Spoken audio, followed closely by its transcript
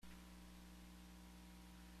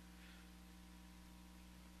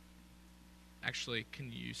Actually, can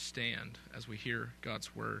you stand as we hear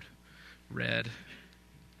God's word read?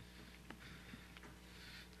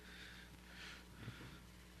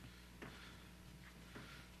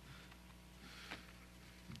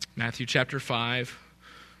 Matthew chapter 5.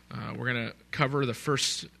 We're going to cover the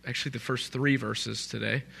first three verses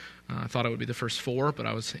today. I thought it would be the first four, but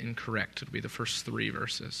I was incorrect. It would be the first three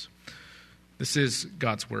verses. This is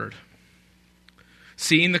God's word.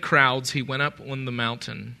 Seeing the crowds, he went up on the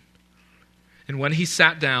mountain. And when he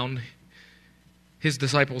sat down, his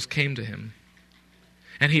disciples came to him.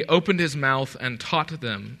 And he opened his mouth and taught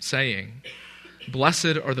them, saying,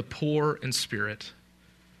 "Blessed are the poor in spirit,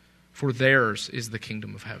 for theirs is the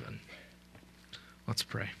kingdom of heaven." Let's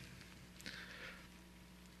pray.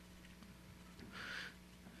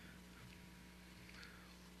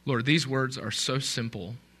 Lord, these words are so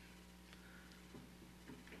simple,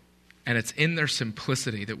 and it's in their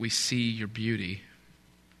simplicity that we see your beauty.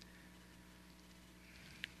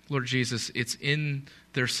 Lord Jesus, it's in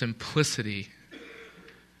their simplicity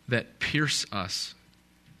that pierce us.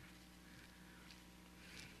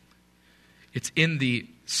 It's in the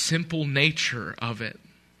simple nature of it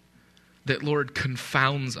that, Lord,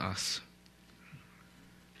 confounds us.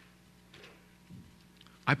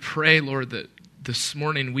 I pray, Lord, that this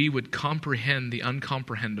morning we would comprehend the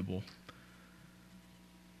uncomprehendable.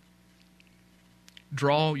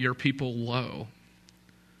 Draw your people low,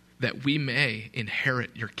 that we may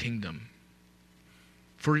inherit your kingdom.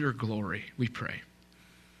 For your glory, we pray.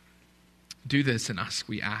 Do this in us,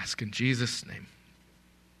 we ask, in Jesus' name.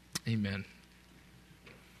 Amen.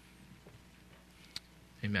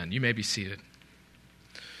 Amen. You may be seated.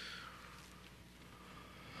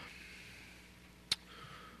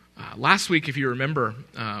 Last week, if you remember,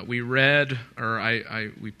 we read, or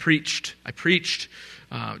I preached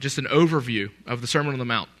just an overview of the Sermon on the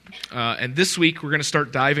Mount. And this week, we're going to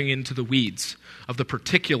start diving into the weeds of the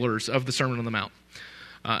particulars of the Sermon on the Mount.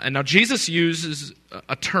 And now Jesus uses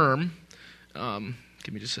a term,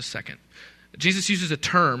 give me just a second. Jesus uses a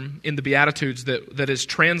term in the Beatitudes that is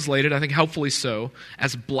translated, I think helpfully so,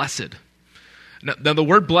 as blessed. Now the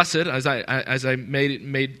word blessed, as I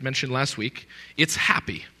made mention last week, it's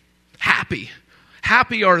happy. Happy.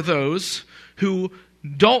 Happy are those who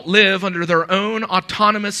don't live under their own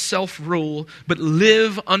autonomous self-rule, but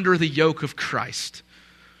live under the yoke of Christ.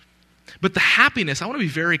 But the happiness, I want to be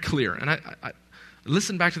very clear, and I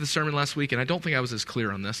listened back to the sermon last week, and I don't think I was as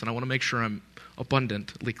clear on this, and I want to make sure I'm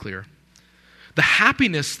abundantly clear. The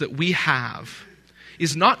happiness that we have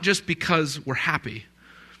is not just because we're happy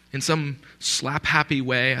in some slap-happy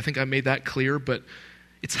way. I think I made that clear, but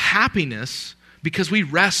it's happiness because we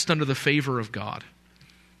rest under the favor of God.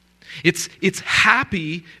 It's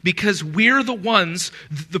happy because we're the ones,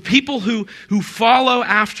 the people who follow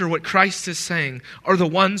after what Christ is saying are the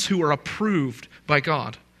ones who are approved by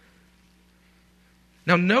God.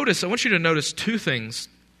 Now notice, I want you to notice two things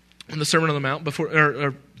in the Sermon on the Mount before,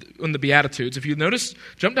 or in the Beatitudes. If you notice,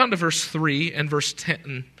 jump down to verse 3 and verse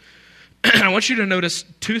 10. I want you to notice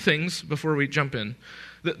two things before we jump in.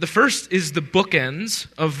 The first is the bookends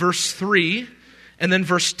of verse 3 and then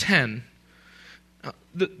verse 10.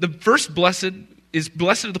 The first blessed is,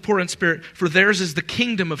 "Blessed are the poor in spirit, for theirs is the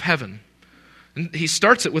kingdom of heaven." And he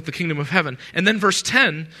starts it with the kingdom of heaven. And then verse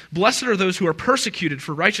 10, "Blessed are those who are persecuted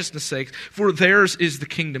for righteousness' sake, for theirs is the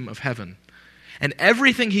kingdom of heaven." And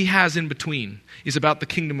everything he has in between is about the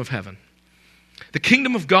kingdom of heaven. The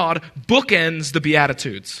kingdom of God bookends the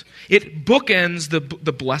Beatitudes. It bookends the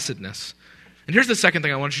blessedness. And here's the second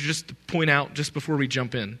thing I want you just to point out just before we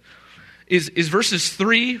jump in, is verses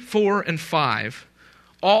 3, 4, and 5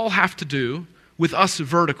 all have to do with us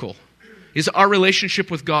vertical, is our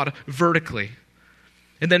relationship with God vertically.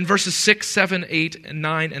 And then verses 6, 7, 8, and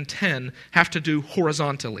 9, and 10 have to do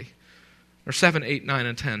horizontally. Or 7, 8, 9,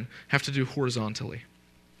 and 10 have to do horizontally.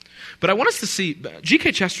 But I want us to see,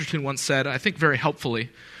 G.K. Chesterton once said, I think very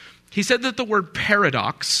helpfully, he said that the word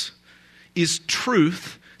paradox is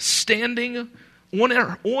truth standing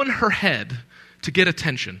on her head to get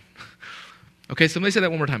attention. Okay, so let me say that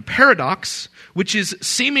one more time. Paradox, which is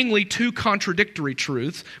seemingly two contradictory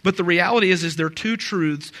truths, but the reality is they're two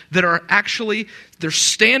truths that are actually, they're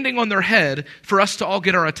standing on their head for us to all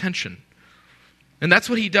get our attention. And that's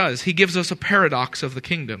what he does. He gives us a paradox of the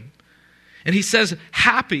kingdom. And he says,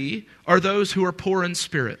 happy are those who are poor in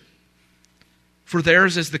spirit, for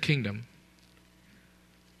theirs is the kingdom.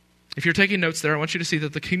 If you're taking notes there, I want you to see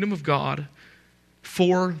that the kingdom of God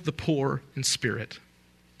for the poor in spirit.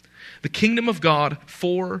 The kingdom of God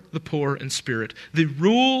for the poor in spirit. The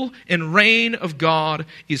rule and reign of God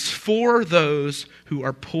is for those who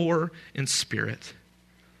are poor in spirit.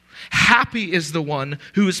 Happy is the one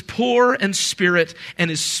who is poor in spirit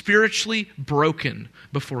and is spiritually broken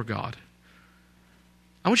before God.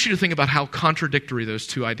 I want you to think about how contradictory those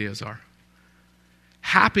two ideas are.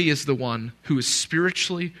 Happy is the one who is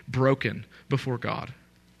spiritually broken before God.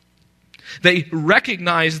 They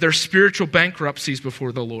recognize their spiritual bankruptcies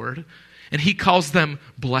before the Lord, and he calls them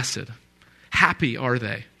blessed. Happy are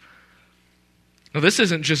they. Now, this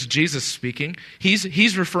isn't just Jesus speaking.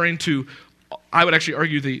 He's referring to, I would actually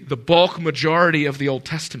argue, the bulk majority of the Old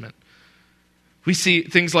Testament. We see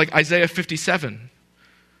things like Isaiah 57.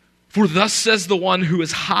 For thus says the one who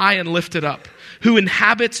is high and lifted up, who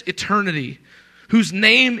inhabits eternity, whose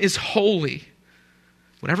name is holy.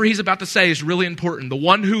 Whatever he's about to say is really important. The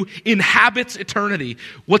one who inhabits eternity.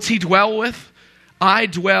 What's he dwell with? I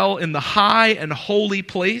dwell in the high and holy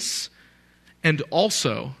place, and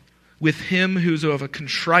also with him who's of a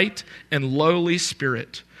contrite and lowly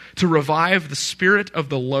spirit, to revive the spirit of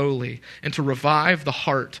the lowly, and to revive the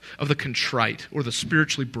heart of the contrite, or the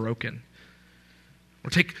spiritually broken. Or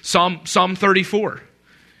take Psalm 34.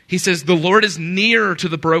 He says, the Lord is near to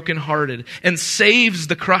the brokenhearted and saves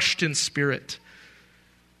the crushed in spirit.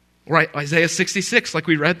 Or Isaiah 66, like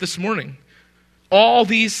we read this morning. All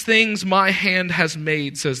these things my hand has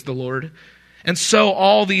made, says the Lord. And so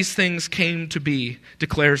all these things came to be,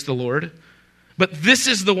 declares the Lord. But this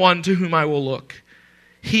is the one to whom I will look.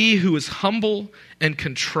 He who is humble and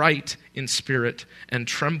contrite in spirit and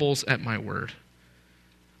trembles at my word.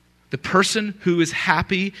 The person who is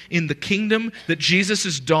happy in the kingdom that Jesus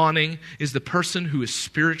is dawning is the person who is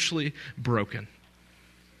spiritually broken.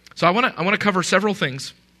 So I want to cover several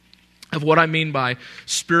things of what I mean by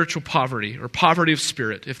spiritual poverty, or poverty of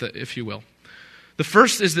spirit, if you will. The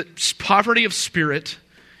first is that poverty of spirit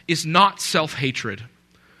is not self-hatred,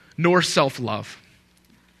 nor self-love.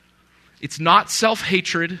 It's not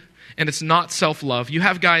self-hatred, and it's not self-love. You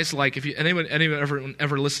have guys like, if anyone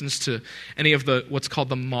ever listens to any of the what's called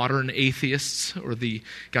the modern atheists, or the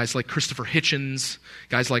guys like Christopher Hitchens,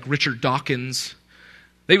 guys like Richard Dawkins,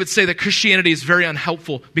 they would say that Christianity is very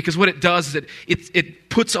unhelpful because what it does is it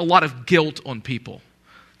puts a lot of guilt on people.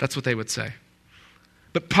 That's what they would say.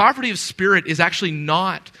 But poverty of spirit is actually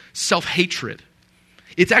not self-hatred.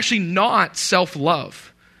 It's actually not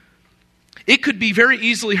self-love. It could be very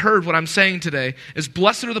easily heard, what I'm saying today, as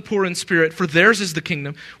blessed are the poor in spirit, for theirs is the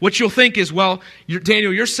kingdom. What you'll think is, well,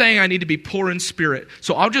 Daniel, you're saying I need to be poor in spirit,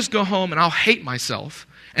 so I'll just go home and I'll hate myself,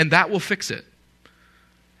 and that will fix it.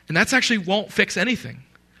 And that actually won't fix anything.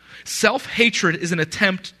 Self-hatred is an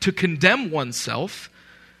attempt to condemn oneself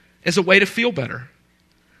as a way to feel better.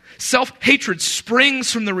 Self-hatred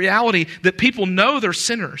springs from the reality that people know they're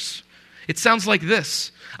sinners. It sounds like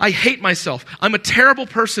this. I hate myself. I'm a terrible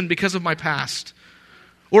person because of my past.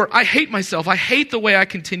 Or I hate myself. I hate the way I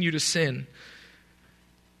continue to sin.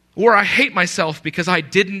 Or I hate myself because I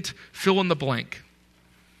didn't fill in the blank.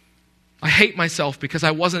 I hate myself because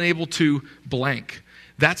I wasn't able to blank.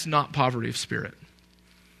 That's not poverty of spirit.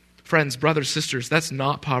 Friends, brothers, sisters, that's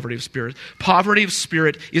not poverty of spirit. Poverty of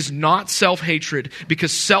spirit is not self-hatred,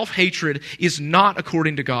 because self-hatred is not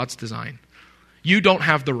according to God's design. You don't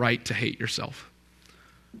have the right to hate yourself.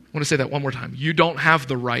 I want to say that one more time. You don't have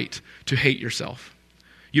the right to hate yourself.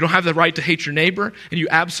 You don't have the right to hate your neighbor, and you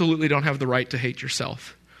absolutely don't have the right to hate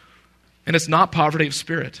yourself. And it's not poverty of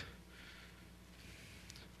spirit.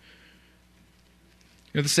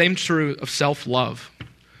 The same is true of self-love.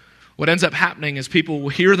 What ends up happening is people will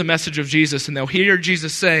hear the message of Jesus, and they'll hear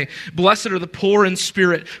Jesus say, blessed are the poor in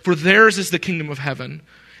spirit, for theirs is the kingdom of heaven.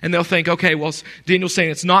 And they'll think, okay, well, Daniel's saying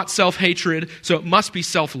it's not self-hatred, so it must be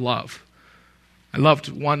self-love. I loved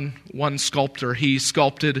one sculptor. He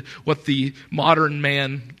sculpted what the modern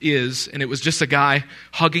man is, and it was just a guy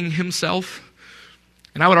hugging himself.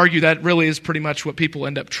 And I would argue that really is pretty much what people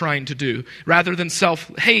end up trying to do. Rather than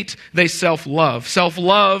self-hate, they self-love.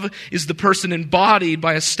 Self-love is the person embodied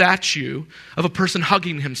by a statue of a person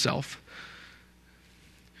hugging himself.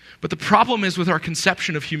 But the problem is with our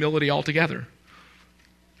conception of humility altogether.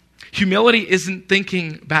 Humility isn't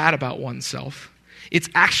thinking bad about oneself. It's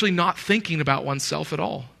actually not thinking about oneself at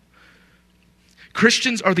all.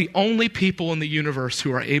 Christians are the only people in the universe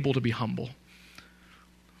who are able to be humble.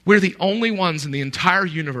 We're the only ones in the entire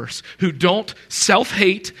universe who don't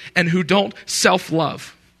self-hate and who don't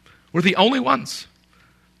self-love. We're the only ones.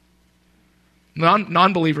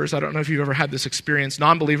 Non-believers, I don't know if you've ever had this experience,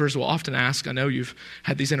 non-believers will often ask, I know you've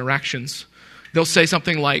had these interactions, they'll say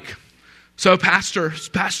something like, so Pastor,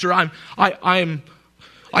 I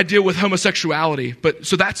deal with homosexuality, but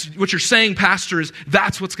so that's what you're saying, Pastor, is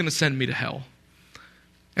that's what's going to send me to hell.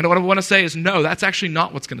 And what I want to say is, no, that's actually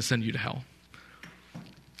not what's going to send you to hell.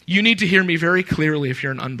 you need to hear me very clearly if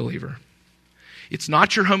you're an unbeliever. It's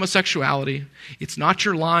not your homosexuality. It's not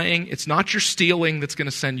your lying. It's not your stealing that's going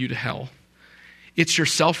to send you to hell. It's your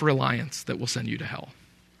self-reliance that will send you to hell.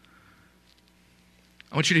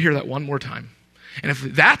 I want you to hear that one more time. And if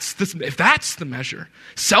that's the measure,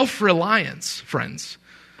 self-reliance, friends,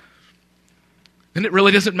 then it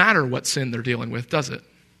really doesn't matter what sin they're dealing with, does it?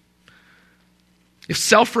 If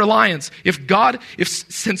self-reliance,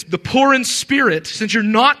 since the poor in spirit, since you're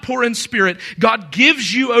not poor in spirit, God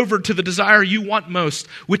gives you over to the desire you want most,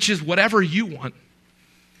 which is whatever you want.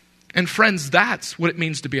 And friends, that's what it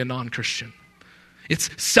means to be a non-Christian. It's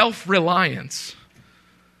self-reliance.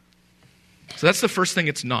 So that's the first thing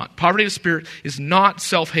it's not. Poverty of spirit is not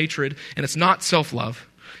self-hatred, and it's not self-love.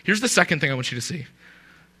 Here's the second thing I want you to see.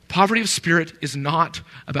 Poverty of spirit is not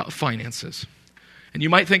about finances. And you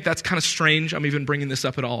might think that's kind of strange, I'm even bringing this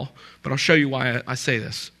up at all, but I'll show you why I say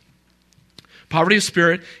this. Poverty of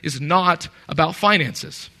spirit is not about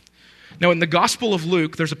finances. Now, in the Gospel of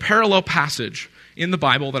Luke, there's a parallel passage in the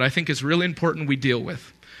Bible that I think is really important we deal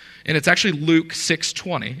with. And it's actually Luke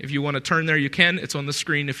 6:20. If you want to turn there, you can. It's on the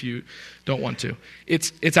screen if you don't want to.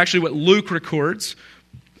 It's actually what Luke records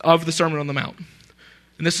of the Sermon on the Mount.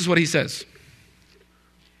 And this is what he says.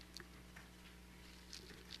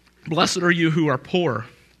 Blessed are you who are poor.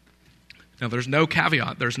 Now, there's no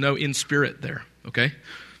caveat. There's no in spirit there, okay?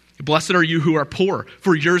 Blessed are you who are poor,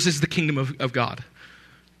 for yours is the kingdom of God.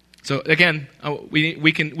 So again,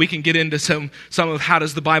 we can get into some of how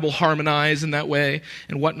does the Bible harmonize in that way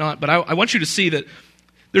and whatnot, but I want you to see that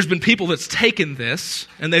there's been people that's taken this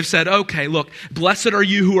and they've said, okay, look, blessed are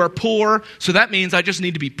you who are poor, so that means I just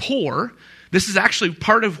need to be poor. This is actually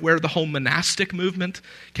part of where the whole monastic movement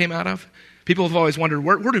came out of. People have always wondered,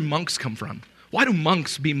 where do monks come from? Why do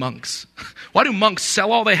monks be monks? Why do monks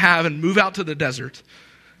sell all they have and move out to the desert?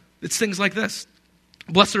 It's things like this.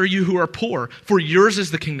 Blessed are you who are poor, for yours is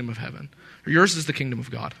the kingdom of heaven, or yours is the kingdom of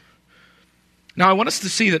God. Now, I want us to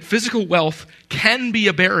see that physical wealth can be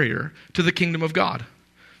a barrier to the kingdom of God.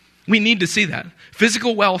 We need to see that.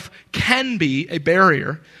 Physical wealth can be a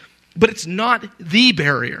barrier, but it's not the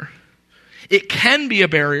barrier. It can be a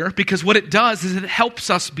barrier because what it does is it helps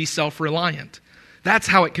us be self-reliant. That's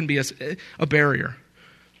how it can be a barrier.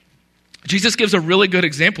 Jesus gives a really good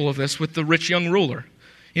example of this with the rich young ruler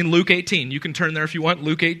in Luke 18. You can turn there if you want,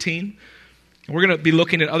 Luke 18. We're going to be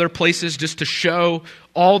looking at other places just to show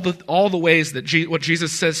all the ways that what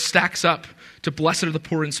Jesus says stacks up to blessed are the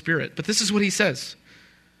poor in spirit. But this is what he says.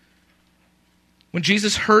 When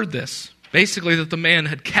Jesus heard this, basically that the man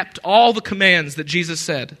had kept all the commands that Jesus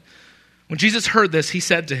said, when Jesus heard this, he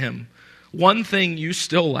said to him, one thing you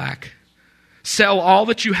still lack. Sell all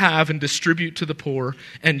that you have and distribute to the poor,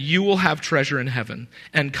 and you will have treasure in heaven,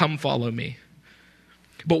 and come follow me.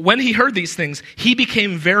 But when he heard these things, he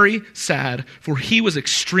became very sad, for he was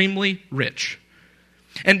extremely rich.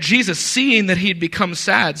 And Jesus, seeing that he had become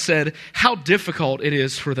sad, said, how difficult it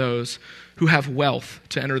is for those who have wealth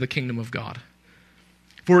to enter the kingdom of God.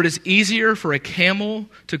 For it is easier for a camel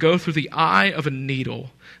to go through the eye of a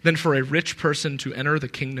needle than for a rich person to enter the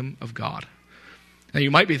kingdom of God. Now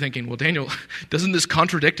you might be thinking, well, Daniel, doesn't this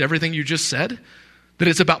contradict everything you just said? That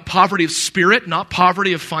it's about poverty of spirit, not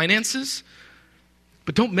poverty of finances?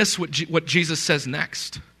 But don't miss what Jesus says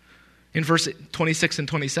next in verse 26 and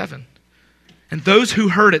 27. And those who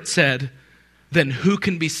heard it said, then who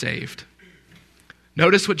can be saved?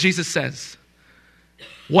 Notice what Jesus says.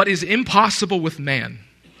 What is impossible with man?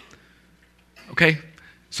 Okay,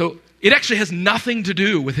 so it actually has nothing to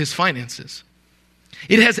do with his finances.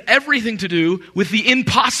 It has everything to do with the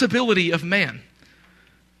impossibility of man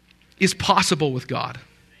is possible with God.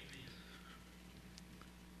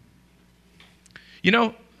 You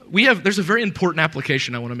know, there's a very important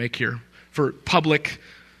application I want to make here for public.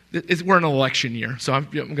 We're in an election year, so I'm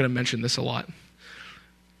going to mention this a lot.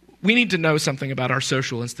 We need to know something about our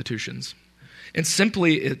social institutions. And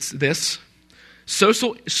simply it's this.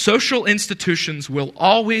 Social institutions will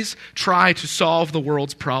always try to solve the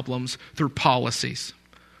world's problems through policies.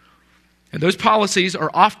 And those policies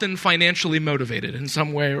are often financially motivated in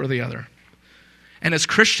some way or the other. And as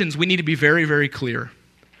Christians, we need to be very, very clear.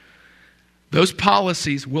 Those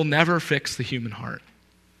policies will never fix the human heart.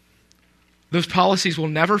 Those policies will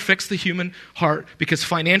never fix the human heart because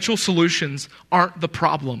financial solutions aren't the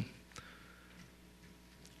problem.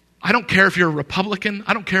 I don't care if you're a Republican.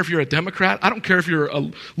 I don't care if you're a Democrat. I don't care if you're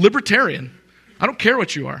a libertarian. I don't care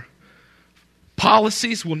what you are.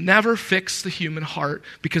 Policies will never fix the human heart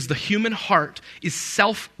because the human heart is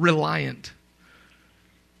self-reliant.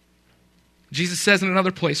 Jesus says in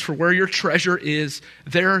another place, for where your treasure is,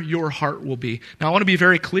 there your heart will be. Now I want to be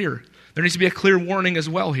very clear. There needs to be a clear warning as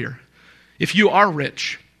well here. If you are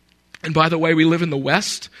rich, and by the way, we live in the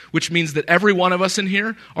West, which means that every one of us in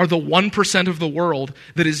here are the 1% of the world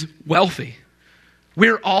that is wealthy.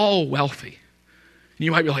 We're all wealthy. And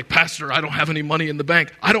you might be like, Pastor, I don't have any money in the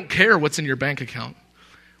bank. I don't care what's in your bank account.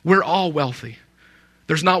 We're all wealthy.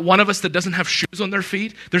 There's not one of us that doesn't have shoes on their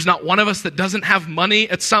feet. There's not one of us that doesn't have money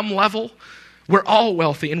at some level. We're all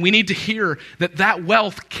wealthy, and we need to hear that that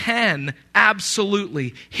wealth can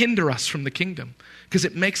absolutely hinder us from the kingdom because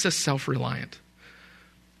it makes us self-reliant.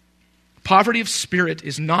 Poverty of spirit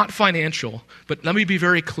is not financial, but let me be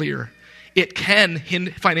very clear.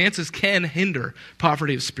 Finances can hinder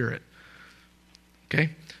poverty of spirit. Okay?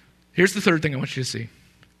 Here's the third thing I want you to see.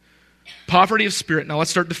 Poverty of spirit. Now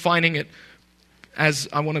let's start defining it as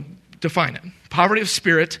I want to define it. Poverty of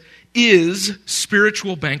spirit is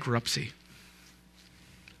spiritual bankruptcy.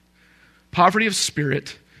 Poverty of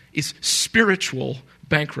spirit is spiritual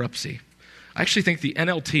bankruptcy. I actually think the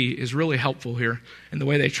NLT is really helpful here in the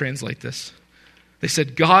way they translate this. They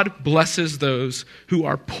said, God blesses those who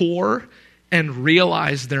are poor and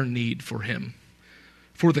realize their need for him,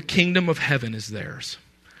 for the kingdom of heaven is theirs.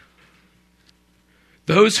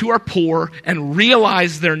 Those who are poor and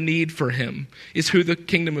realize their need for him is who the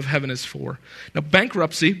kingdom of heaven is for. Now,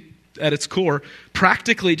 bankruptcy, at its core,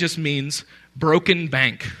 practically just means broken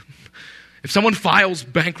bank. If someone files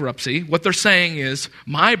bankruptcy, what they're saying is,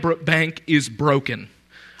 my bank is broken.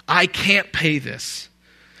 I can't pay this.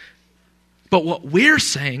 But what we're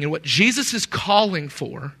saying and what Jesus is calling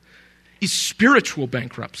for is spiritual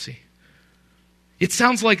bankruptcy. It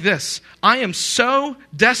sounds like this. I am so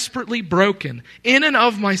desperately broken in and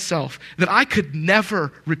of myself that I could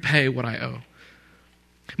never repay what I owe.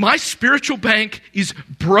 My spiritual bank is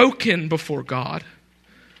broken before God.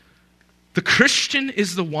 The Christian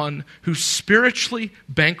is the one who's spiritually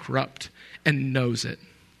bankrupt and knows it.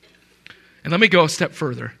 And let me go a step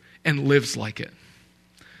further, and lives like it.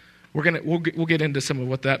 We'll get into some of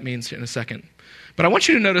what that means in a second. But I want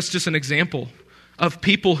you to notice just an example of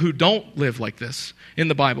people who don't live like this in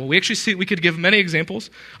the Bible. We could give many examples.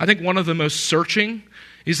 I think one of the most searching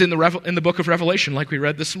is in the book of Revelation, like we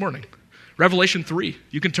read this morning. Revelation 3.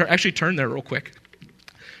 You can actually turn there real quick.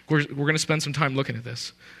 We're going to spend some time looking at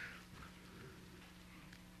this.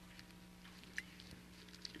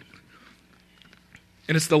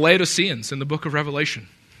 And it's the Laodiceans in the book of Revelation.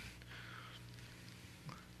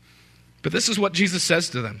 But this is what Jesus says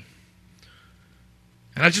to them.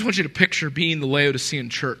 And I just want you to picture being the Laodicean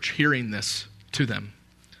church, hearing this to them.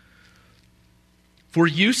 For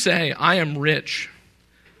you say, I am rich,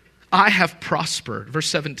 I have prospered, verse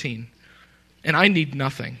 17, and I need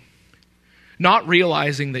nothing, not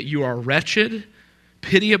realizing that you are wretched,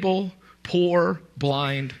 pitiable, poor,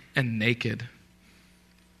 blind, and naked.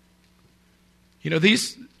 You know,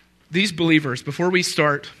 these believers, before we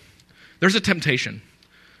start, there's a temptation.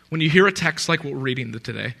 When you hear a text like what we're reading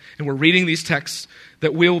today, and we're reading these texts,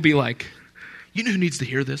 that we'll be like, you know who needs to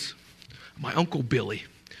hear this? My Uncle Billy.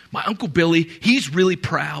 My Uncle Billy, he's really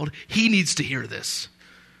proud. He needs to hear this.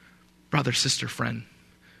 Brother, sister, friend,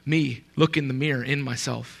 me, look in the mirror in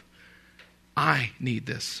myself. I need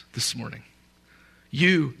this morning.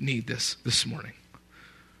 You need this morning.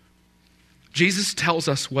 Jesus tells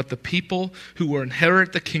us what the people who will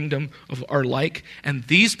inherit the kingdom are like, and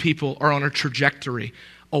these people are on a trajectory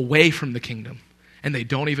away from the kingdom, and they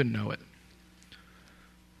don't even know it.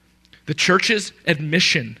 The church's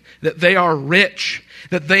admission that they are rich,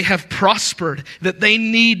 that they have prospered, that they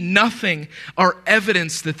need nothing, are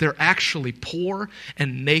evidence that they're actually poor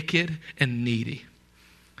and naked and needy.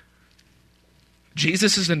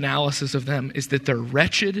 Jesus' analysis of them is that they're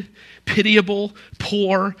wretched, pitiable,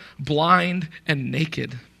 poor, blind, and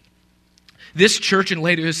naked. This church in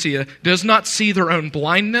Laodicea does not see their own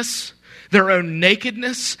blindness, their own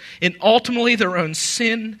nakedness, and ultimately their own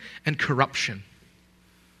sin and corruption.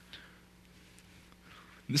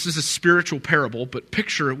 This is a spiritual parable, but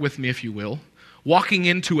picture it with me, if you will, walking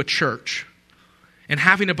into a church and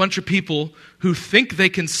having a bunch of people who think they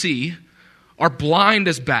can see are blind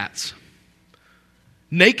as bats,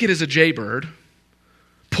 naked as a jaybird,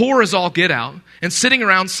 poor as all get out, and sitting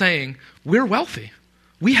around saying, we're wealthy.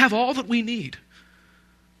 We have all that we need.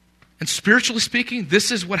 And spiritually speaking, this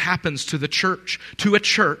is what happens to the church, to a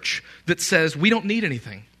church that says we don't need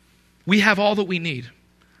anything. We have all that we need.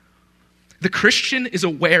 The Christian is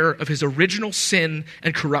aware of his original sin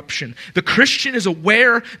and corruption. The Christian is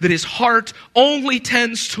aware that his heart only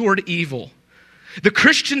tends toward evil. The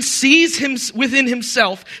Christian sees him within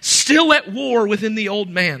himself, still at war within the old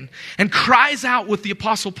man, and cries out with the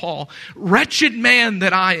Apostle Paul, wretched man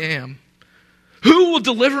that I am, who will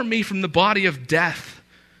deliver me from the body of death?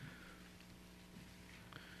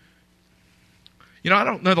 I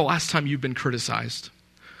don't know the last time you've been criticized,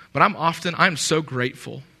 but I'm so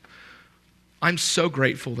grateful. I'm so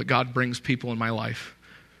grateful that God brings people in my life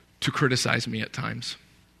to criticize me at times.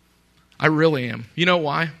 I really am. You know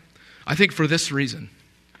why? I think for this reason.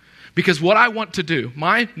 Because what I want to do,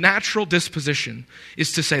 my natural disposition,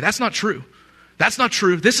 is to say, that's not true. That's not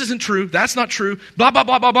true. This isn't true. That's not true. Blah, blah,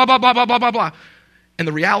 blah, blah, blah, blah, blah, blah, blah, blah, blah. And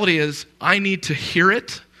the reality is, I need to hear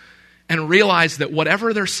it and realize that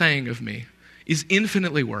whatever they're saying of me is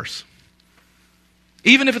infinitely worse.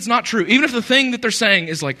 Even if it's not true, even if the thing that they're saying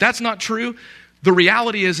is like, that's not true, the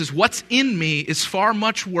reality is what's in me is far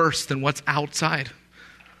much worse than what's outside.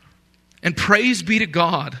 And praise be to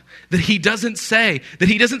God that he doesn't say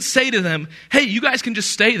to them, hey, you guys can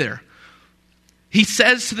just stay there. He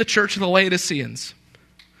says to the church of the Laodiceans,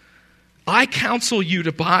 I counsel you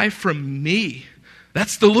to buy from me,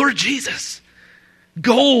 that's the Lord Jesus,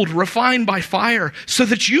 gold refined by fire, so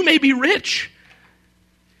that you may be rich.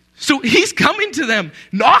 So he's coming to them,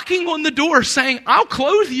 knocking on the door, saying, I'll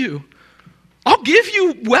clothe you. I'll give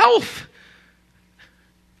you wealth.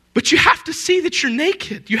 But you have to see that you're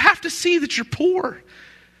naked. You have to see that you're poor.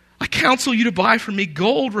 I counsel you to buy from me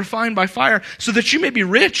gold refined by fire, so that you may be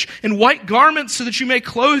rich, and white garments, so that you may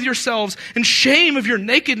clothe yourselves, and shame of your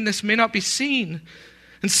nakedness may not be seen,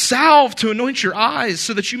 and salve to anoint your eyes,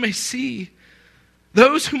 so that you may see.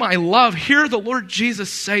 Those whom I love, hear the Lord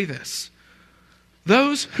Jesus say this.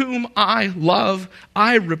 Those whom I love,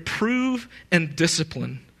 I reprove and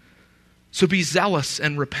discipline. So be zealous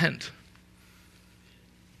and repent.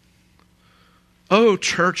 Oh,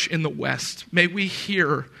 church in the West, may we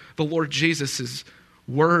hear the Lord Jesus'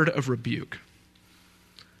 word of rebuke.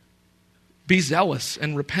 Be zealous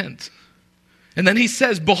and repent. And then he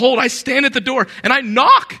says, behold, I stand at the door and I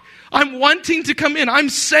knock. I'm wanting to come in. I'm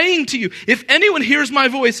saying to you, if anyone hears my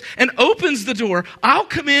voice and opens the door, I'll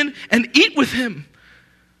come in and eat with him.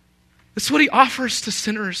 That's what he offers to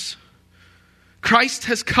sinners. Christ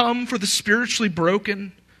has come for the spiritually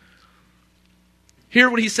broken. Hear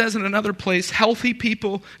what he says in another place. Healthy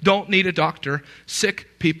people don't need a doctor.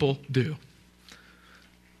 Sick people do.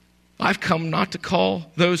 I've come not to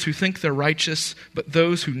call those who think they're righteous, but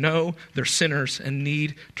those who know they're sinners and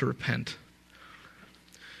need to repent.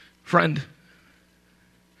 Friend,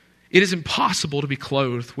 it is impossible to be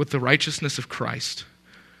clothed with the righteousness of Christ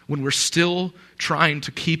when we're still trying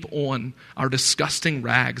to keep on our disgusting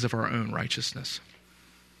rags of our own righteousness.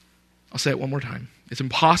 I'll say it one more time. It's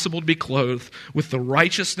impossible to be clothed with the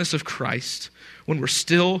righteousness of Christ when we're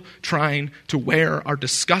still trying to wear our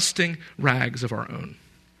disgusting rags of our own.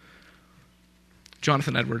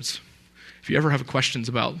 Jonathan Edwards, if you ever have questions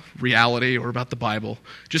about reality or about the Bible,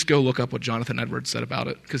 just go look up what Jonathan Edwards said about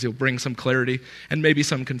it, because he'll bring some clarity and maybe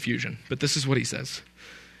some confusion. But this is what he says.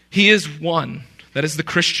 He is one, that is the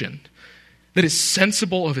Christian, that is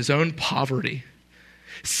sensible of his own poverty,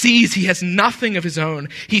 sees he has nothing of his own.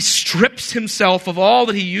 He strips himself of all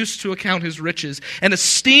that he used to account his riches and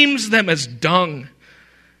esteems them as dung.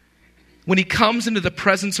 When he comes into the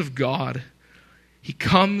presence of God, he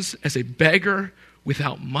comes as a beggar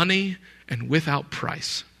without money and without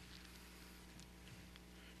price.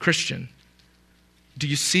 Christian, do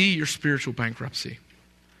you see your spiritual bankruptcy?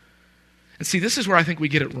 And see, this is where I think we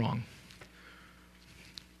get it wrong.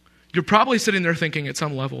 You're probably sitting there thinking at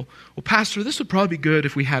some level, well, Pastor, this would probably be good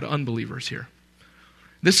if we had unbelievers here.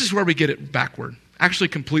 This is where we get it backward. Actually,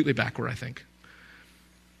 completely backward, I think.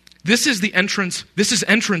 This is entrance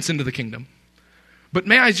into the kingdom. But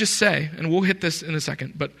may I just say, and we'll hit this in a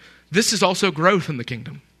second, but this is also growth in the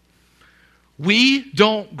kingdom. We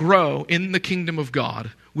don't grow in the kingdom of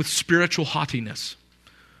God with spiritual haughtiness.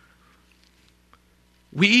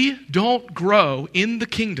 We don't grow in the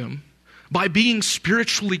kingdom by being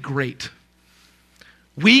spiritually great.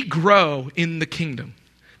 We grow in the kingdom.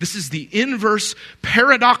 This is the inverse,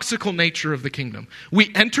 paradoxical nature of the kingdom. We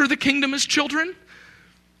enter the kingdom as children,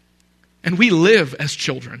 and we live as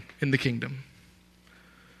children in the kingdom.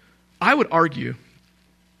 I would argue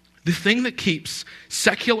the thing that keeps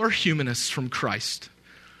secular humanists from Christ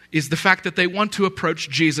is the fact that they want to approach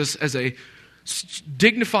Jesus as a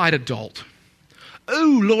dignified adult.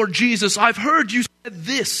 Oh, Lord Jesus, I've heard you said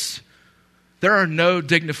this. There are no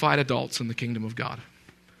dignified adults in the kingdom of God.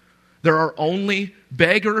 There are only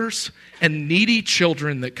beggars and needy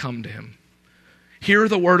children that come to him. Hear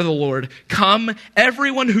the word of the Lord. Come,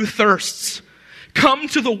 everyone who thirsts. Come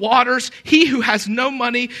to the waters. He who has no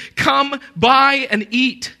money, come buy and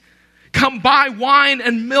eat. Come buy wine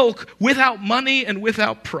and milk without money and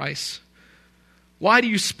without price. Why do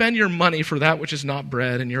you spend your money for that which is not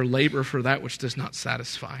bread and your labor for that which does not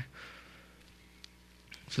satisfy?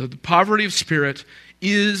 So the poverty of spirit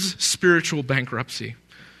is spiritual bankruptcy.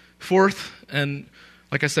 Fourth, and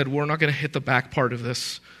like I said, we're not going to hit the back part of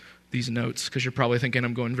these notes because you're probably thinking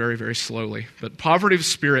I'm going very, very slowly. But poverty of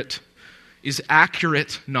spirit is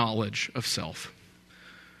accurate knowledge of self.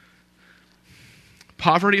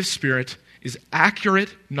 Poverty of spirit is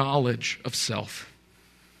accurate knowledge of self.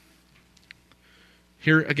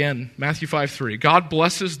 Here again, Matthew 5:3. God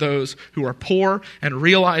blesses those who are poor and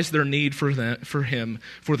realize their need for him,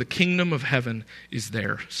 for the kingdom of heaven is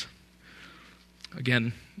theirs.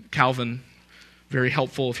 Again, Calvin, very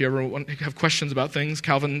helpful. If you ever have questions about things,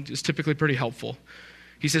 Calvin is typically pretty helpful.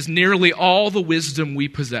 He says, nearly all the wisdom we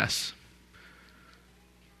possess,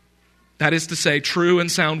 that is to say, true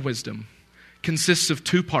and sound wisdom, consists of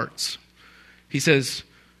two parts. He says,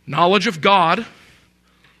 knowledge of God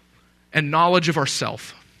and knowledge of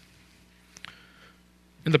ourself.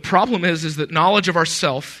 And the problem is that knowledge of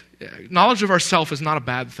ourself is not a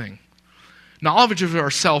bad thing. Knowledge of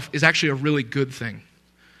ourself is actually a really good thing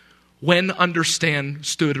when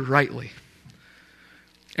understood rightly.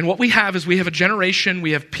 And what we have is we have a generation,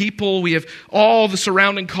 we have people, we have all the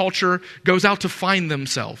surrounding culture goes out to find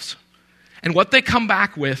themselves. And what they come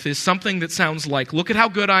back with is something that sounds like, look at how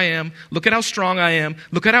good I am, look at how strong I am,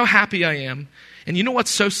 look at how happy I am. And you know what's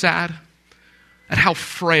so sad? At how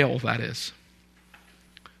frail that is.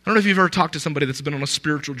 I don't know if you've ever talked to somebody that's been on a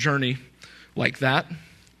spiritual journey like that.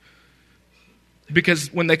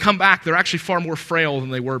 Because when they come back, they're actually far more frail than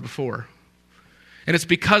they were before. And it's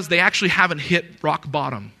because they actually haven't hit rock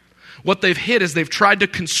bottom. What they've hit is they've tried to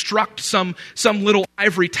construct some little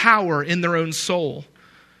ivory tower in their own soul.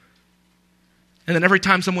 And then every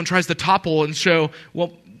time someone tries to topple and show,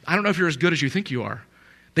 well, I don't know if you're as good as you think you are,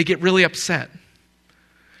 they get really upset.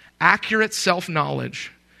 Accurate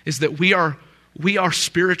self-knowledge is that we are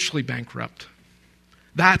spiritually bankrupt.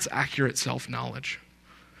 That's accurate self-knowledge.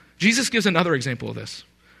 Jesus gives another example of this.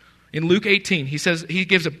 In Luke 18, he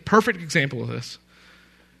gives a perfect example of this.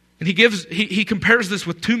 And he compares this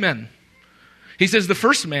with two men. He says the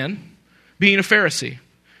first man being a Pharisee.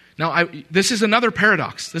 Now, this is another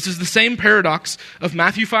paradox. This is the same paradox of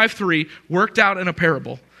Matthew 5:3 worked out in a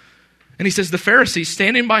parable. And he says, the Pharisee,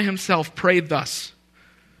 standing by himself, prayed thus.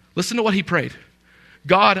 Listen to what he prayed.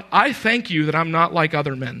 God, I thank you that I'm not like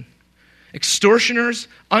other men, extortioners,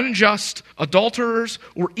 unjust, adulterers,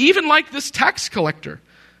 or even like this tax collector.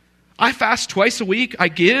 I fast twice a week. I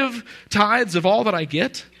give tithes of all that I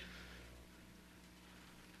get.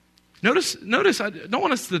 Notice, I don't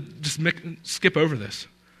want us to just skip over this.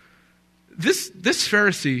 This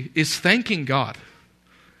Pharisee is thanking God.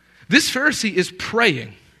 This Pharisee is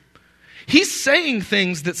praying. He's saying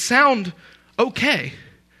things that sound okay.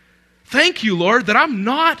 Thank you, Lord, that I'm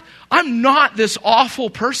not this awful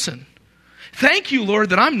person. Thank you, Lord,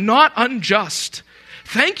 that I'm not unjust.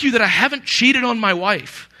 Thank you that I haven't cheated on my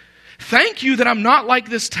wife. Thank you that I'm not like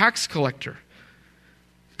this tax collector.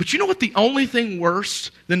 But you know what the only thing worse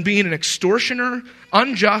than being an extortioner,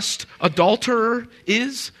 unjust, adulterer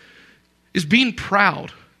is? Is being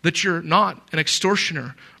proud that you're not an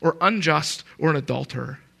extortioner or unjust or an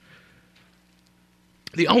adulterer.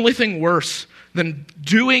 The only thing worse than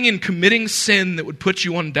doing and committing sin that would put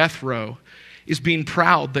you on death row is being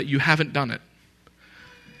proud that you haven't done it.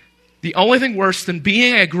 The only thing worse than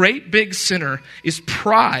being a great big sinner is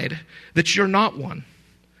pride that you're not one.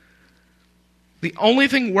 The only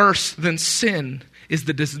thing worse than sin is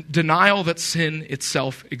the denial that sin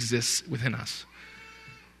itself exists within us.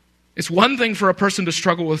 It's one thing for a person to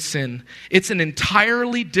struggle with sin. It's an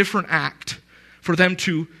entirely different act for them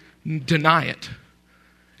to deny it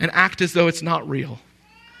and act as though it's not real.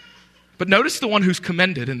 But notice the one who's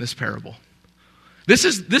commended in this parable.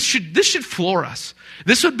 This should floor us.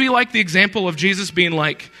 This would be like the example of Jesus being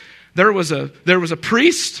like, there was a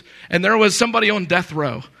priest and there was somebody on death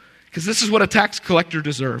row, because this is what a tax collector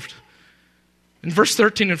deserved. In verse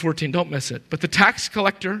 13 and 14, don't miss it. But the tax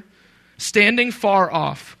collector, standing far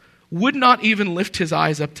off, would not even lift his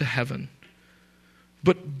eyes up to heaven,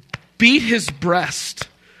 but beat his breast,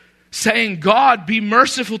 saying, God, be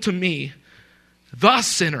merciful to me, the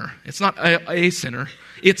sinner. It's not a sinner,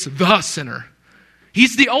 it's the sinner.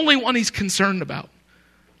 He's the only one he's concerned about.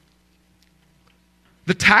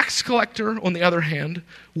 The tax collector, on the other hand,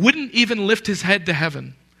 wouldn't even lift his head to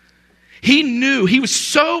heaven. He knew, he was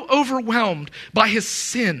so overwhelmed by his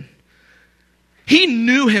sin. He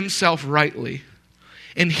knew himself rightly.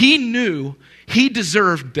 And he knew he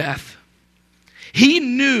deserved death. He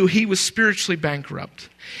knew he was spiritually bankrupt.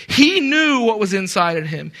 He knew what was inside of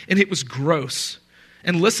him, and it was gross.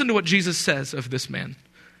 And listen to what Jesus says of this man.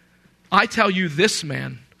 I tell you, this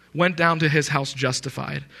man went down to his house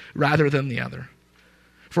justified rather than the other.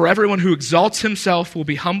 For everyone who exalts himself will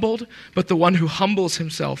be humbled, but the one who humbles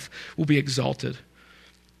himself will be exalted.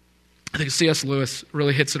 I think C.S. Lewis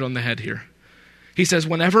really hits it on the head here. He says,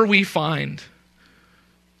 whenever we find,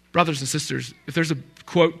 brothers and sisters, if there's a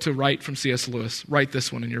quote to write from C.S. Lewis, write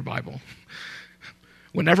this one in your Bible.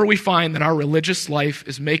 Whenever we find that our religious life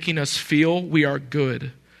is making us feel we are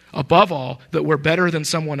good, above all, that we're better than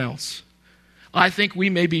someone else, I think we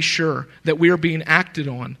may be sure that we are being acted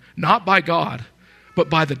on, not by God, but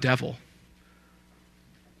by the devil.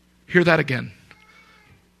 Hear that again.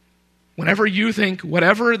 Whenever you think,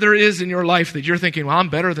 whatever there is in your life that you're thinking, well, I'm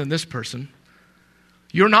better than this person,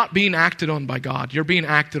 you're not being acted on by God. You're being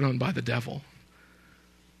acted on by the devil.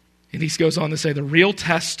 And he goes on to say, the real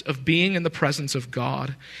test of being in the presence of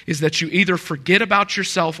God is that you either forget about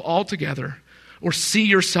yourself altogether or see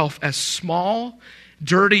yourself as small,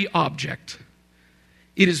 dirty object.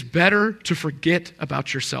 It is better to forget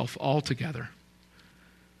about yourself altogether.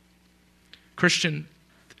 Christian,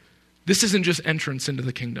 this isn't just entrance into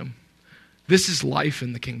the kingdom. This is life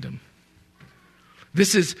in the kingdom.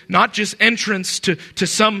 This is not just entrance to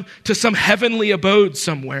some heavenly abode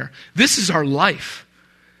somewhere. This is our life.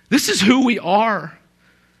 This is who we are.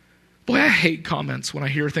 Boy, I hate comments when I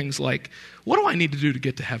hear things like, what do I need to do to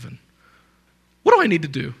get to heaven? What do I need to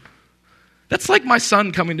do? That's like my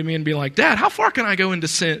son coming to me and being like, Dad, how far can I go into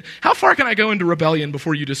sin? How far can I go into rebellion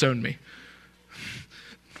before you disown me?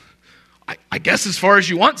 I guess as far as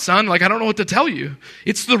you want, son. Like, I don't know what to tell you.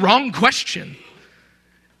 It's the wrong question.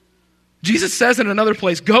 Jesus says in another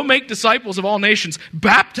place, go make disciples of all nations,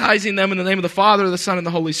 baptizing them in the name of the Father, the Son, and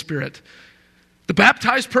the Holy Spirit. The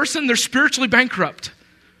baptized person, they're spiritually bankrupt.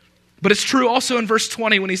 But it's true also in verse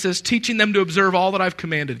 20 when he says, teaching them to observe all that I've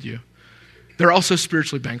commanded you. They're also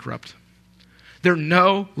spiritually bankrupt. They're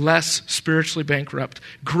no less spiritually bankrupt.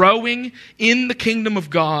 Growing in the kingdom of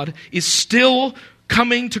God is still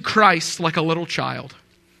coming to Christ like a little child.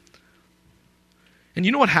 And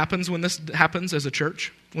you know what happens when this happens as a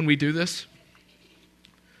church, when we do this?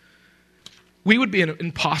 We would be an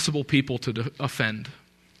impossible people to offend.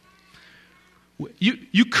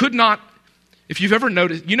 You could not, if you've ever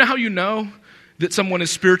noticed, you know how you know that someone is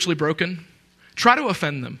spiritually broken? Try to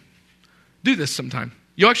offend them. Do this sometime.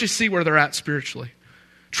 You'll actually see where they're at spiritually.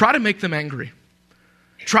 Try to make them angry.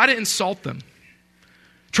 Try to insult them.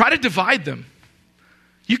 Try to divide them.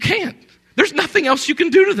 You can't. There's nothing else you can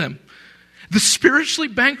do to them. The spiritually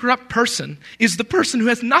bankrupt person is the person who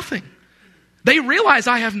has nothing. They realize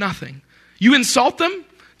I have nothing. You insult them,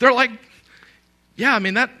 they're like, yeah, I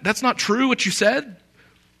mean, that's not true what you said,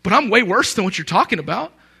 but I'm way worse than what you're talking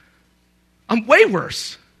about. I'm way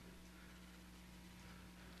worse.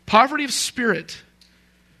 Poverty of spirit.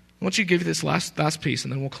 I want you to give you this last piece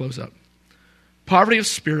and then we'll close up. Poverty of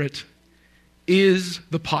spirit is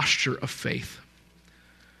the posture of faith.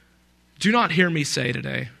 Do not hear me say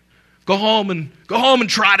today, go home and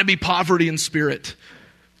try to be poverty in spirit.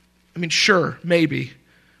 I mean, sure, maybe.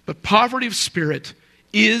 But poverty of spirit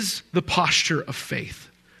is the posture of faith.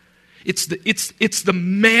 It's the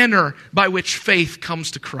manner by which faith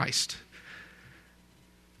comes to Christ.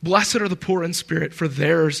 Blessed are the poor in spirit, for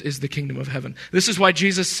theirs is the kingdom of heaven. This is why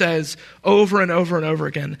Jesus says over and over and over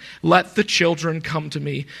again, let the children come to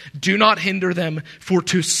me. Do not hinder them, for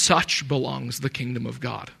to such belongs the kingdom of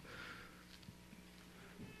God.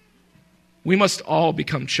 We must all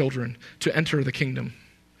become children to enter the kingdom.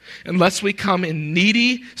 Unless we come in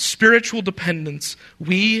needy spiritual dependence,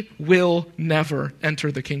 we will never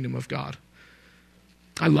enter the kingdom of God.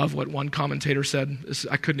 I love what one commentator said.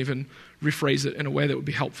 I couldn't even rephrase it in a way that would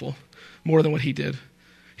be helpful, more than what he did.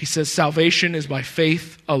 He says, salvation is by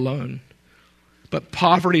faith alone, but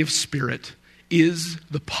poverty of spirit is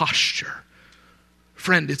the posture.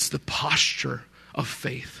 Friend, it's the posture of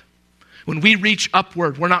faith. When we reach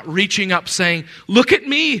upward, we're not reaching up saying, look at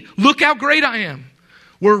me, look how great I am.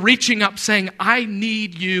 We're reaching up saying, I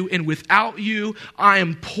need you, and without you, I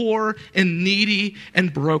am poor and needy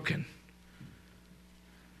and broken.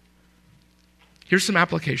 Here's some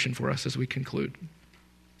application for us as we conclude.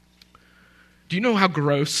 Do you know how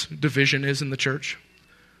gross division is in the church?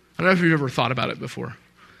 I don't know if you've ever thought about it before.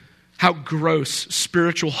 How gross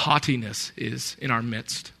spiritual haughtiness is in our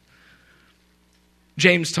midst.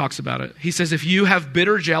 James talks about it. He says, if you have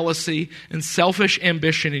bitter jealousy and selfish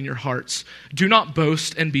ambition in your hearts, do not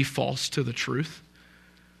boast and be false to the truth.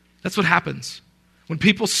 That's what happens. When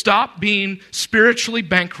people stop being spiritually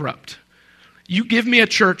bankrupt, you give me a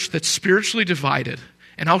church that's spiritually divided,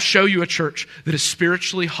 and I'll show you a church that is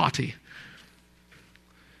spiritually haughty.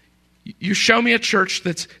 You show me a church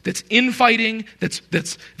that's infighting,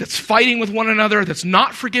 that's fighting with one another, that's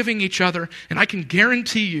not forgiving each other, and I can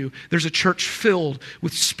guarantee you there's a church filled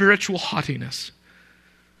with spiritual haughtiness.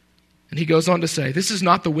 And he goes on to say, this is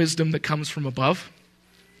not the wisdom that comes from above.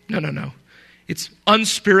 No. It's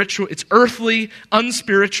unspiritual, it's earthly,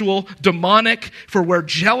 unspiritual, demonic, for where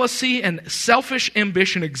jealousy and selfish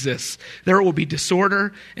ambition exists, there will be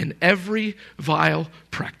disorder in every vile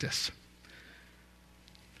practice.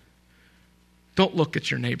 Don't look at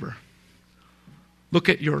your neighbor. Look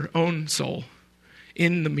at your own soul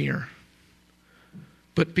in the mirror.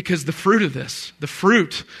 But because the fruit of this, the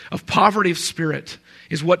fruit of poverty of spirit,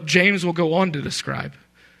 is what James will go on to describe.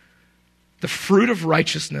 The fruit of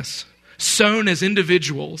righteousness, sown as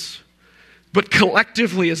individuals, but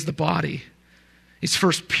collectively as the body, is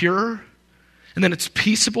first pure, and then it's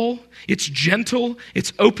peaceable, it's gentle,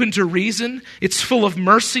 it's open to reason, it's full of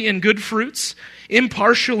mercy and good fruits,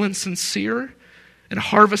 impartial and sincere, and a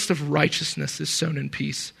harvest of righteousness is sown in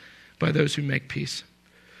peace by those who make peace.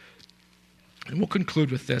 And we'll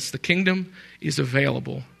conclude with this. The kingdom is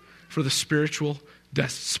available for the spiritually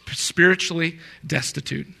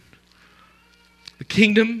destitute. The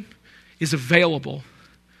kingdom is available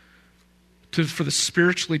for the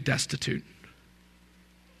spiritually destitute.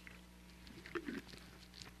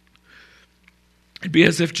 It'd be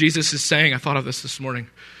as if Jesus is saying, I thought of this morning,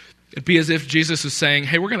 it'd be as if Jesus is saying,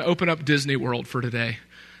 hey, we're going to open up Disney World for today,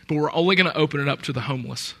 but we're only going to open it up to the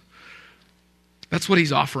homeless. That's what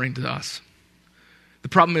he's offering to us. The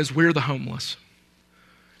problem is we're the homeless.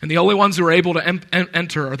 And the only ones who are able to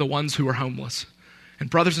enter are the ones who are homeless. And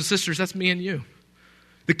brothers and sisters, that's me and you.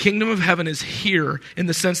 The kingdom of heaven is here in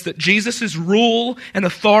the sense that Jesus' rule and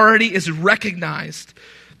authority is recognized,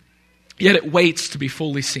 yet it waits to be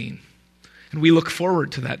fully seen. And we look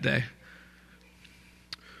forward to that day.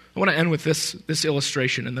 I want to end with this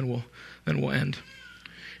illustration, and then we'll end.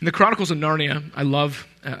 In the Chronicles of Narnia, I love,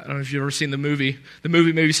 I don't know if you've ever seen the movie. The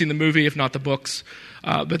movie, maybe you've seen the movie, if not the books.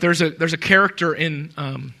 But there's a character in,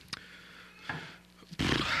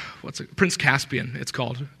 Prince Caspian, it's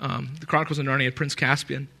called. The Chronicles of Narnia, Prince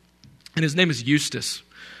Caspian. And his name is Eustace.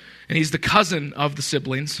 And he's the cousin of the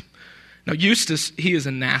siblings. Now, Eustace, he's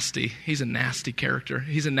a nasty character.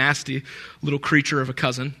 He's a nasty little creature of a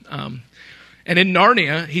cousin. And in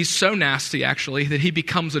Narnia, he's so nasty, actually, that he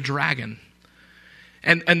becomes a dragon.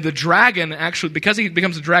 And the dragon, actually, because he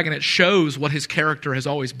becomes a dragon, it shows what his character has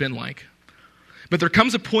always been like. But there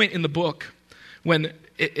comes a point in the book when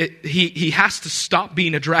he has to stop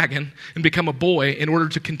being a dragon and become a boy in order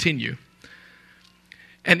to continue.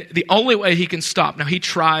 And the only way he can stop, now he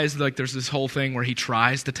tries, like there's this whole thing where he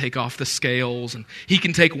tries to take off the scales, and he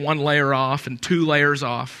can take one layer off and 2 layers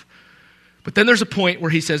off. But then there's a point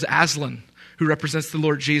where he says, Aslan, who represents the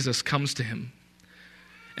Lord Jesus, comes to him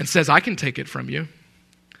and says, I can take it from you.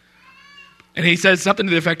 And he says something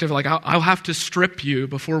to the effect of like, I'll have to strip you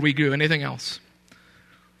before we do anything else.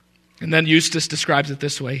 And then Eustace describes it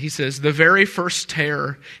this way. He says, the very first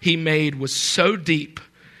tear he made was so deep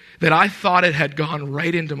that I thought it had gone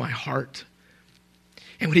right into my heart.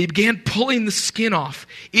 And when he began pulling the skin off,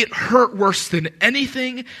 it hurt worse than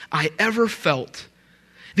anything I ever felt.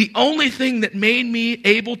 The only thing that made me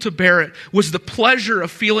able to bear it was the pleasure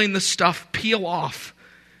of feeling the stuff peel off.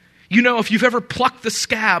 You know, if you've ever plucked the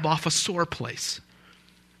scab off a sore place.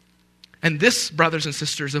 And this, brothers and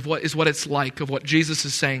sisters, is what it's like, of what Jesus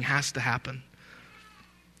is saying has to happen.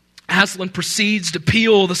 Aslan proceeds to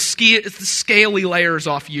peel the scaly layers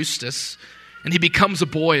off Eustace, and he becomes a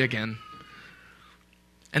boy again.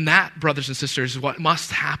 And that, brothers and sisters, is what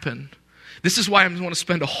must happen. This is why I want to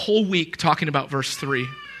spend a whole week talking about verse 3.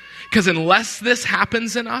 Because unless this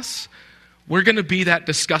happens in us, we're going to be that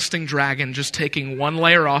disgusting dragon just taking one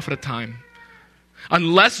layer off at a time.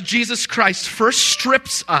 Unless Jesus Christ first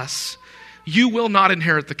strips us, you will not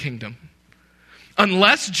inherit the kingdom.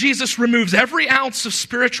 Unless Jesus removes every ounce of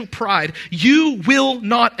spiritual pride, you will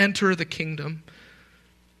not enter the kingdom.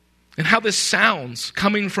 And how this sounds,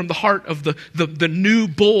 coming from the heart of the new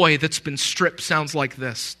boy that's been stripped, sounds like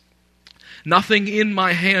this. Nothing in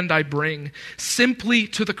my hand I bring, simply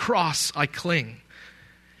to the cross I cling.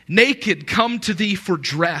 Naked come to thee for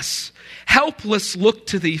dress, helpless look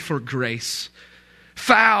to thee for grace.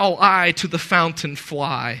 Foul I to the fountain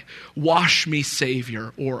fly, wash me,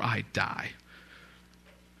 Savior, or I die.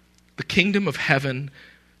 The kingdom of heaven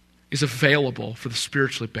is available for the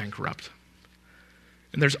spiritually bankrupt.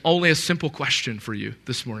 And there's only a simple question for you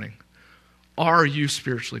this morning. Are you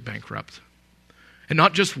spiritually bankrupt? And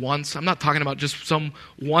not just once. I'm not talking about just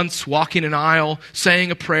once walking an aisle, saying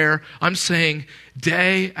a prayer. I'm saying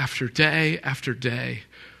day after day after day.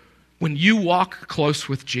 When you walk close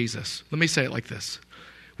with Jesus, let me say it like this.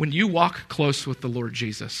 When you walk close with the Lord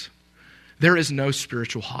Jesus, there is no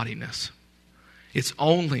spiritual haughtiness. It's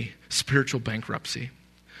only spiritual bankruptcy.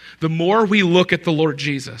 The more we look at the Lord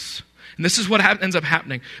Jesus, and this is what ends up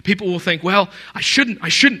happening, people will think, well, I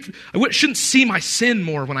shouldn't see my sin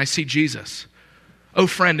more when I see Jesus. Oh,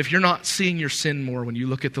 friend, if you're not seeing your sin more when you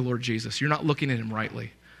look at the Lord Jesus, you're not looking at him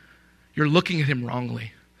rightly. You're looking at him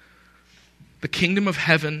wrongly. The kingdom of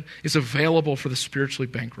heaven is available for the spiritually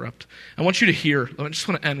bankrupt. I want you to hear, I just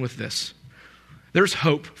want to end with this. There's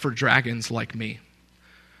hope for dragons like me.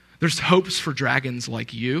 There's hopes for dragons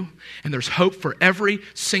like you, and there's hope for every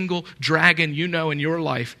single dragon you know in your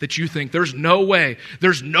life that you think, there's no way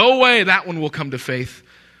that one will come to faith.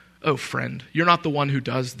 Oh, friend, you're not the one who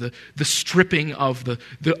does the stripping of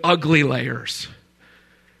the ugly layers.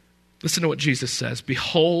 Listen to what Jesus says.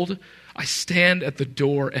 Behold, I stand at the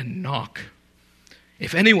door and knock.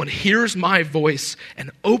 If anyone hears my voice and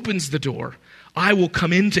opens the door, I will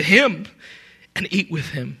come into him and eat with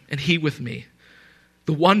him and he with me.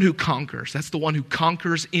 The one who conquers, that's the one who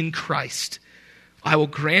conquers in Christ. I will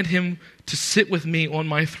grant him to sit with me on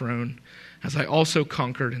my throne, as I also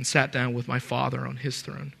conquered and sat down with my Father on his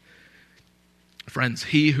throne. Friends,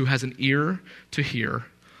 he who has an ear to hear,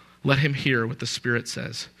 let him hear what the Spirit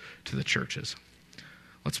says to the churches.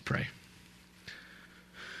 Let's pray.